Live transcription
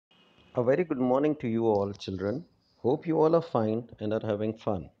A very good morning to you all, children. Hope you all are fine and are having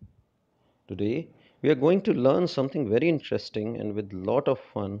fun. Today, we are going to learn something very interesting and with lot of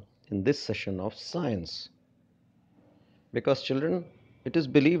fun in this session of science. Because, children, it is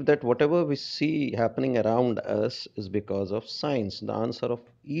believed that whatever we see happening around us is because of science. The answer of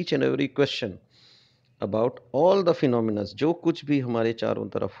each and every question about all the phenomena जो कुछ भी हमारे चारों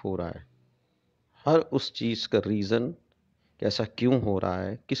तरफ हो रहा है हर उस चीज़ का रीज़न कि ऐसा क्यों हो रहा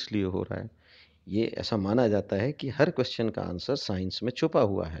है किस लिए हो रहा है ये ऐसा माना जाता है कि हर क्वेश्चन का आंसर साइंस में छुपा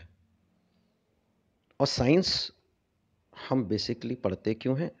हुआ है और साइंस हम बेसिकली पढ़ते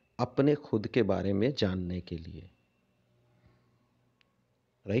क्यों हैं अपने खुद के बारे में जानने के लिए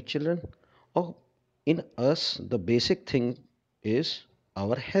राइट चिल्ड्रन और इन us the basic thing is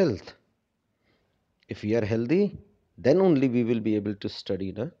our health if we are healthy then only we will be able to study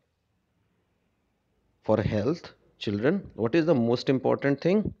the for health children what is the most important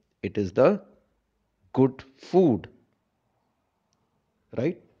thing it is the good food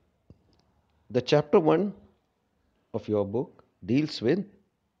right the chapter 1 of your book deals with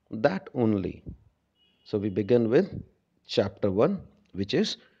that only. So we begin with chapter 1, which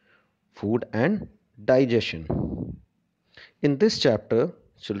is food and digestion. In this chapter,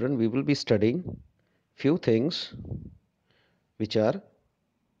 children, we will be studying few things which are,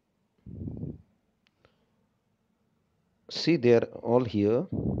 see, they are all here.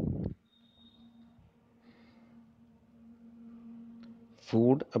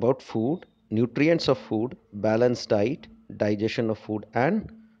 Food, about food, nutrients of food, balanced diet, digestion of food,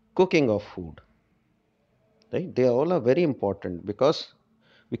 and cooking of food. Right? They all are very important because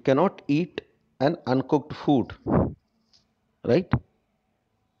we cannot eat an uncooked food, right?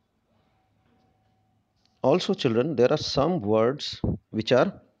 Also, children, there are some words which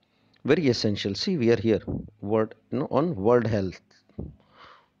are very essential. See, we are here, word, on World Health.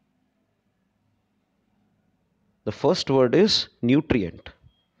 The first word is nutrient.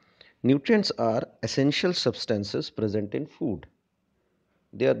 Nutrients are essential substances present in food.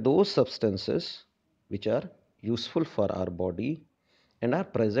 They are those substances which are useful for our body and are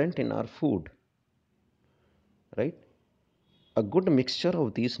present in our food, right? A good mixture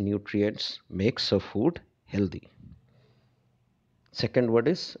of these nutrients makes a food healthy. Second word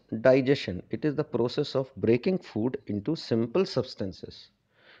is digestion. It is the process of breaking food into simple substances.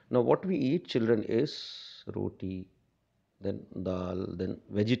 Now, what we eat, children, is roti, then dal, then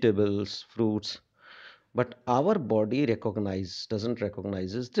vegetables, fruits. But our body doesn't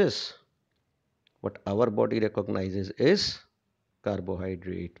recognizes this. What our body recognizes is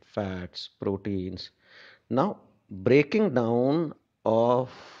carbohydrate, fats, proteins. Now, breaking down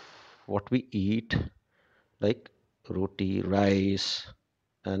of what we eat, like roti, rice,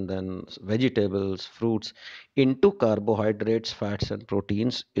 and then vegetables, fruits, into carbohydrates, fats, and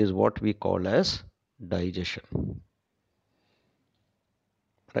proteins is what we call as digestion.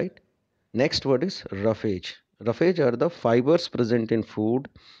 Right? Next word is roughage. Roughage are the fibers present in food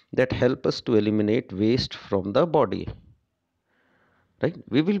that help us to eliminate waste from the body. Right?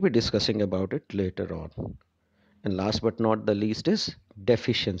 We will be discussing about it later on. And last but not the least is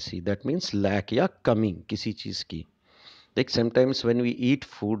deficiency. That means lack या कमी किसी चीज की. Like sometimes when we eat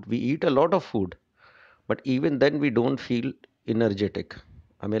food, we eat a lot of food, but even then we don't feel energetic.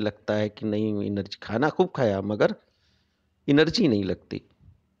 हमें लगता है कि नहीं एनर्जी खाना खूब खाया मगर एनर्जी नहीं लगती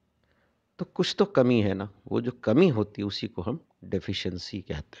तो कुछ तो कमी है ना वो जो कमी होती है उसी को हम डेफिशिएंसी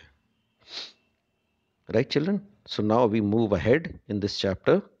कहते हैं right children so now we move ahead in this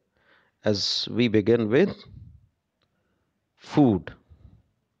chapter as we begin with food,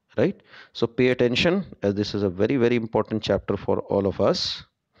 right? So pay attention as this is a very, very important chapter for all of us.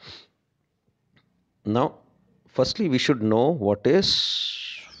 Now, firstly, we should know what is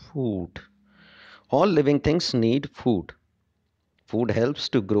food. All living things need food. Food helps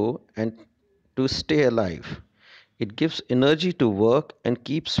to grow and to stay alive. It gives energy to work and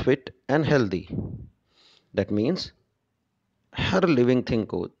keeps fit and healthy. That means her living thing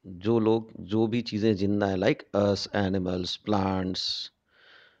को जो लोग जो भी चीज़ें जिंदा है like us animals plants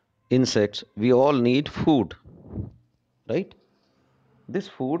insects we all need food, right? This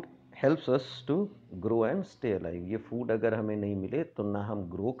food helps us to grow and stay alive. ये food अगर हमें नहीं मिले तो ना हम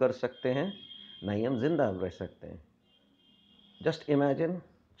ग्रो कर सकते हैं ना ही हम जिंदा रह सकते हैं. Just imagine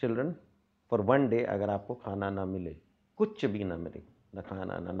children for one day अगर आपको खाना ना मिले कुछ भी ना मिले ना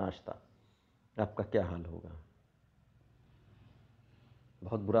खाना ना नाश्ता आपका क्या हाल होगा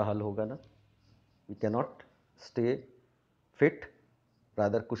बहुत बुरा हाल होगा ना we cannot stay fit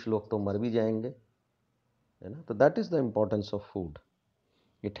rather कुछ लोग तो मर भी जाएंगे है ना तो that is the importance of food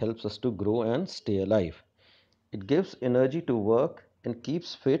it helps us to grow and stay alive it gives energy to work and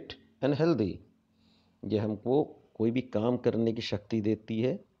keeps fit and healthy. ये हमको कोई भी काम करने की शक्ति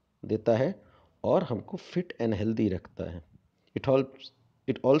देता है और हमको फिट एंड हेल्दी रखता है।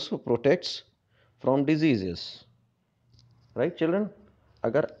 It also protects from diseases. Right children,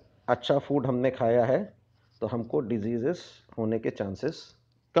 अगर अच्छा फूड हमने खाया है तो हमको डिजीजेस होने के चांसेस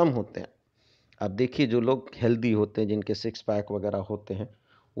कम होते हैं। अब देखिए, जो लोग हेल्दी होते हैं, जिनके सिक्स पैक वगैरह होते हैं,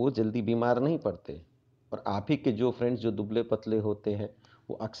 वो जल्दी बीमार नहीं पड़ते। और आप ही के जो फ्रेंड्स जो दुबले पतले होते हैं,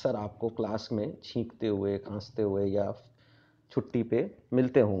 वो अक्सर आपको क्लास में छींकते हुए, खांसते हुए या छुट्टी पे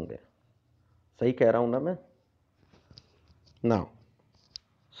मिलते होंगे। सही कह रहा हूँ ना मैं? नाउ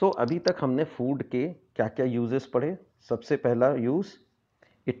सो अभी तक हमने फूड के क्या क्या यूजेस पढ़े। सबसे पहला use,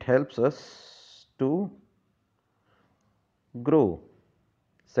 it helps us to grow.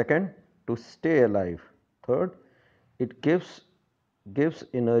 Second, to stay alive. Third, it gives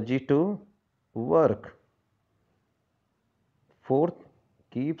energy to work. Fourth,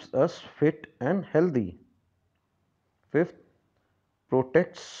 keeps us fit and healthy. Fifth,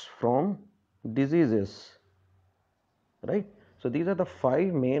 protects from diseases. Right? So these are the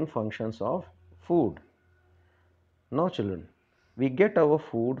 5 main functions of food. Now children, we get our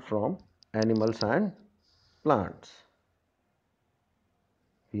food from animals and plants.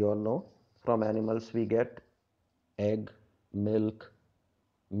 We all know from animals we get egg, milk,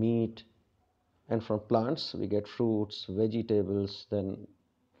 meat, and from plants we get fruits, vegetables, then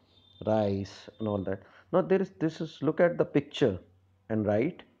rice and all that. Now this is, look at the picture and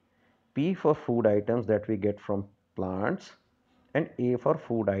write P for food items that we get from plants and A for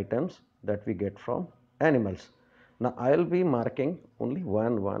food items that we get from animals. Now I'll be marking only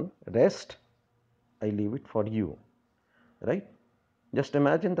one, rest I leave it for you, right? Just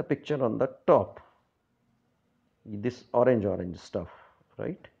imagine the picture on the top, this orange stuff,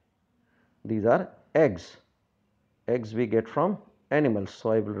 right? These are eggs. Eggs we get from animals,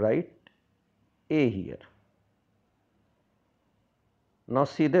 so I will write A here. Now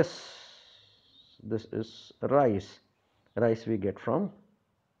see this is rice. Rice we get from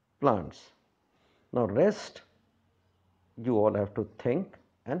plants. Now rest you all have to think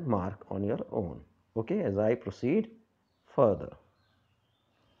and mark on your own, okay, as I proceed further.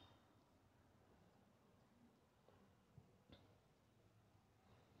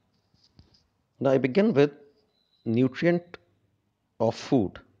 Now I begin with nutrient of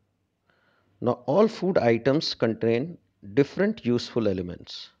food. Now all food items contain different useful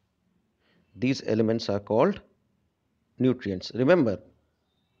elements. These elements are called nutrients. Remember,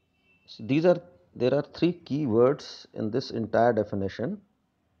 these are there are 3 key words in this entire definition,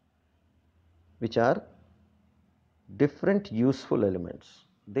 which are different useful elements.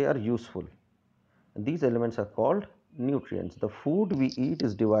 They are useful. And these elements are called nutrients. The food we eat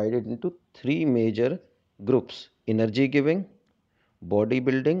is divided into 3 major groups: energy giving, body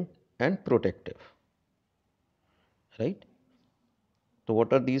building, and protective. Right? So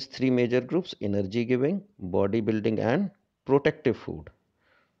what are these 3 major groups? Energy giving, body building, and protective food.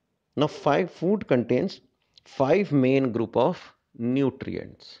 Now food contains 5 main group of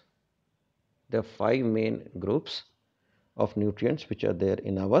nutrients. There are 5 main groups of nutrients which are there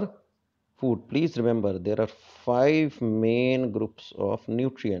in our food. Please remember, there are 5 main groups of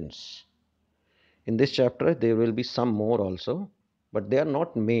nutrients. In this chapter there will be some more also, but they are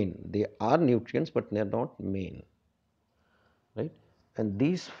not main. They are nutrients, but they are not main, right? And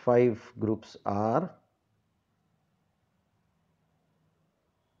these 5 groups are,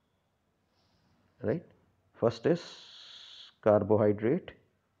 right, first is carbohydrate,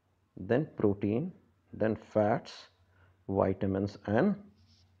 then protein, then fats, vitamins, and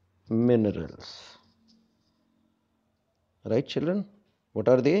minerals. Right children, what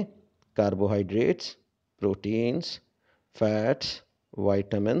are they? Carbohydrates, proteins, fats,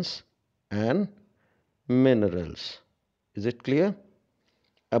 vitamins, and minerals. Is it clear?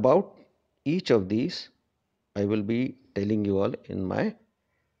 About each of these I will be telling you all in my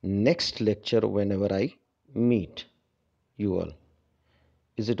next lecture whenever I meet you all.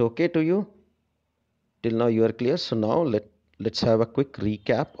 Is it okay to you? Till now you are clear. So now let's have a quick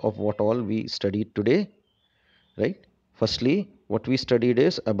recap of what all we studied today, right? Firstly, what we studied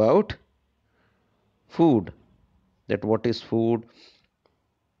is about food. That what is food?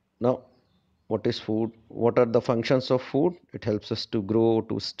 Now, what is food? What are the functions of food? It helps us to grow,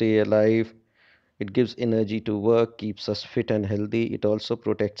 to stay alive. It gives energy to work, keeps us fit and healthy. It also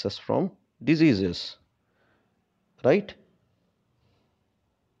protects us from diseases, right?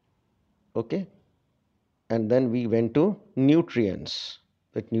 Okay. And then we went to nutrients.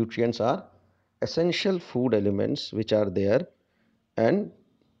 That nutrients are essential food elements which are there, and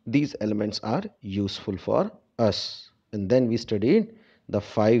these elements are useful for us. And then we studied the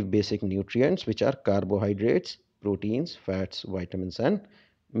five basic nutrients, which are carbohydrates, proteins, fats, vitamins, and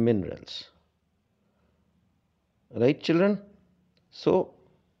minerals. Right, children? So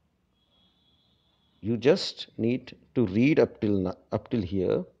you just need to read up till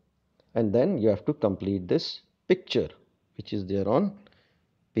here, and then you have to complete this picture, which is there on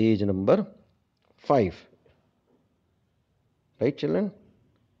page number 5. Right, children?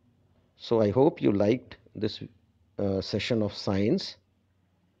 So I hope you liked this session of science,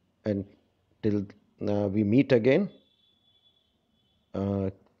 and till we meet again, uh,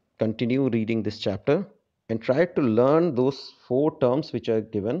 continue reading this chapter and try to learn those four terms which are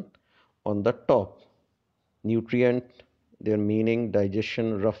given on the top: nutrient, their meaning,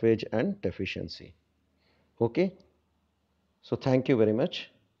 digestion, roughage, and deficiency. Okay, so thank you very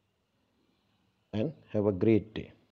much and have a great day.